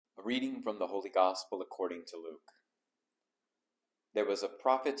A reading from the Holy Gospel according to Luke. There was a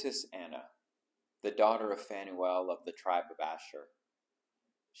prophetess Anna, the daughter of Phanuel of the tribe of Asher.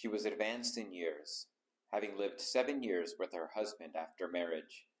 She was advanced in years, having lived 7 years with her husband after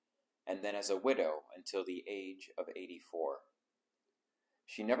marriage, and then as a widow until the age of 84.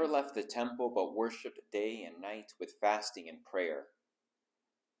 She never left the temple, but worshipped day and night with fasting and prayer.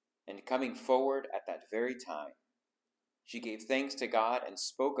 And coming forward at that very time, she gave thanks to God and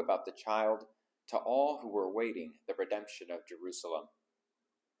spoke about the child to all who were awaiting the redemption of Jerusalem.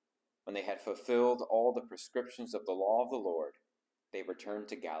 When they had fulfilled all the prescriptions of the law of the Lord, they returned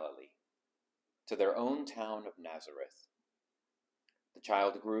to Galilee, to their own town of Nazareth. The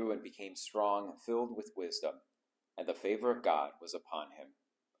child grew and became strong, filled with wisdom, and the favor of God was upon him.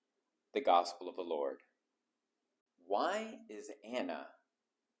 The Gospel of the Lord. Why is Anna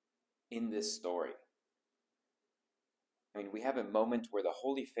in this story? We have a moment where the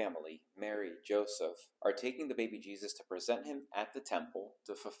Holy Family, Mary, Joseph, are taking the baby Jesus to present him at the temple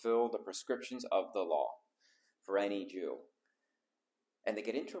to fulfill the prescriptions of the law for any Jew. And they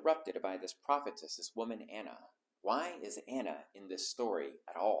get interrupted by this prophetess, this woman Anna. Why is Anna in this story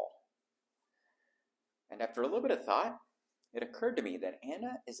at all? And after a little bit of thought, it occurred to me that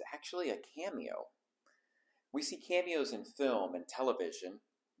Anna is actually a cameo. We see cameos in film and television.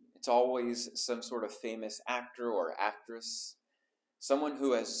 It's always some sort of famous actor or actress, someone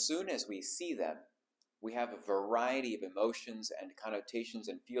who, as soon as we see them, we have a variety of emotions and connotations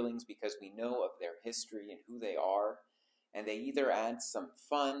and feelings because we know of their history and who they are, and they either add some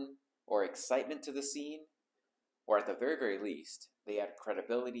fun or excitement to the scene, or at the very, very least, they add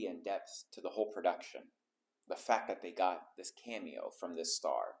credibility and depth to the whole production. The fact that they got this cameo from this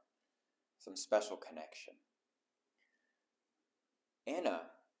star, some special connection. Anna,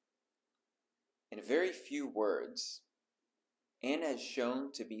 in very few words, Anna is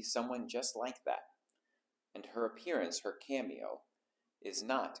shown to be someone just like that, and her appearance, her cameo, is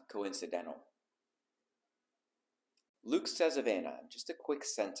not coincidental. Luke says of Anna, just a quick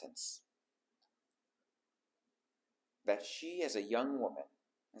sentence, that she, as a young woman,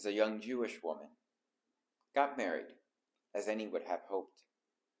 as a young Jewish woman, got married, as any would have hoped.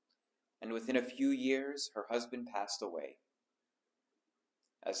 And within a few years, her husband passed away,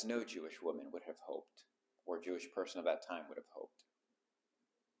 as no Jewish woman would have hoped, or Jewish person of that time would have hoped.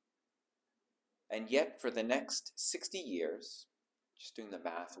 And yet, for the next 60 years, just doing the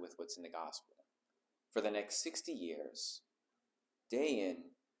math with what's in the gospel, for the next 60 years, day in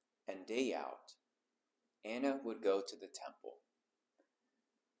and day out, Anna would go to the temple.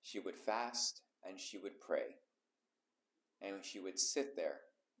 She would fast and she would pray, and she would sit there,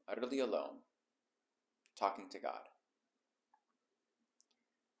 utterly alone, talking to God.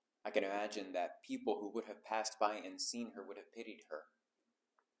 I can imagine that people who would have passed by and seen her would have pitied her.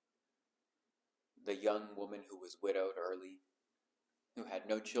 The young woman who was widowed early, who had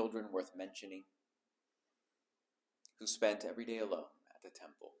no children worth mentioning, who spent every day alone at the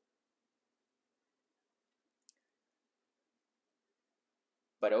temple.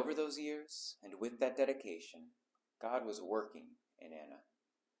 But over those years, and with that dedication, God was working in Anna.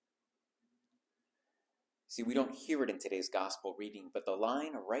 See, we don't hear it in today's gospel reading, but the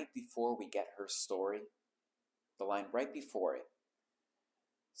line right before we get her story, the line right before it,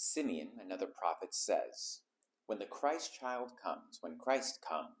 Simeon, another prophet, says, when the Christ child comes, when Christ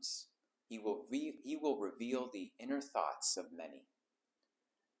comes, he will reveal the inner thoughts of many.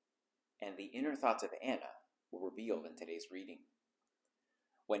 And the inner thoughts of Anna were revealed in today's reading.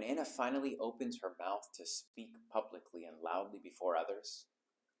 When Anna finally opens her mouth to speak publicly and loudly before others,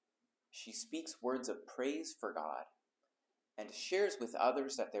 she speaks words of praise for God and shares with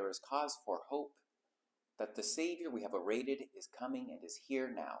others that there is cause for hope, that the Savior we have awaited is coming and is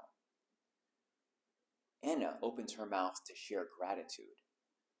here now. Anna opens her mouth to share gratitude.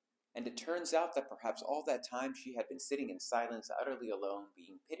 And it turns out that perhaps all that time she had been sitting in silence, utterly alone,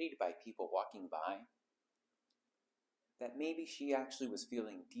 being pitied by people walking by, that maybe she actually was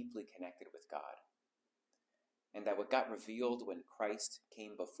feeling deeply connected with God. And that what got revealed when Christ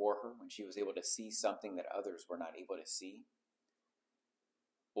came before her, when she was able to see something that others were not able to see,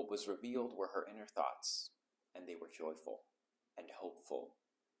 what was revealed were her inner thoughts, and they were joyful and hopeful.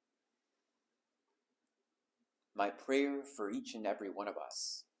 My prayer for each and every one of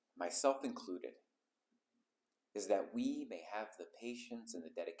us, myself included, is that we may have the patience and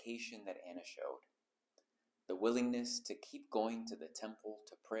the dedication that Anna showed, the willingness to keep going to the temple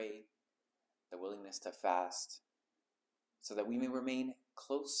to pray, the willingness to fast, so that we may remain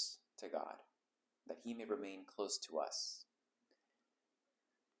close to God, that he may remain close to us.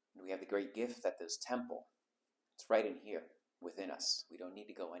 And we have the great gift that this temple, it's right in here. within us. We don't need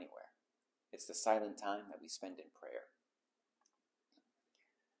to go anywhere. It's the silent time that we spend in prayer.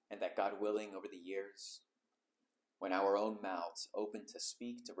 And that God willing, over the years, when our own mouths open to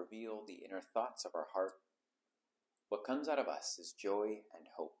speak, to reveal the inner thoughts of our heart, what comes out of us is joy and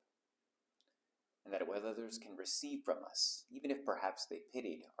hope. And that what others can receive from us, even if perhaps they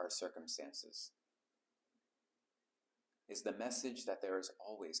pitied our circumstances, is the message that there is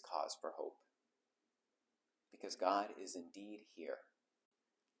always cause for hope. Because God is indeed here.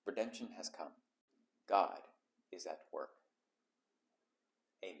 Redemption has come. God is at work.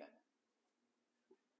 Amen.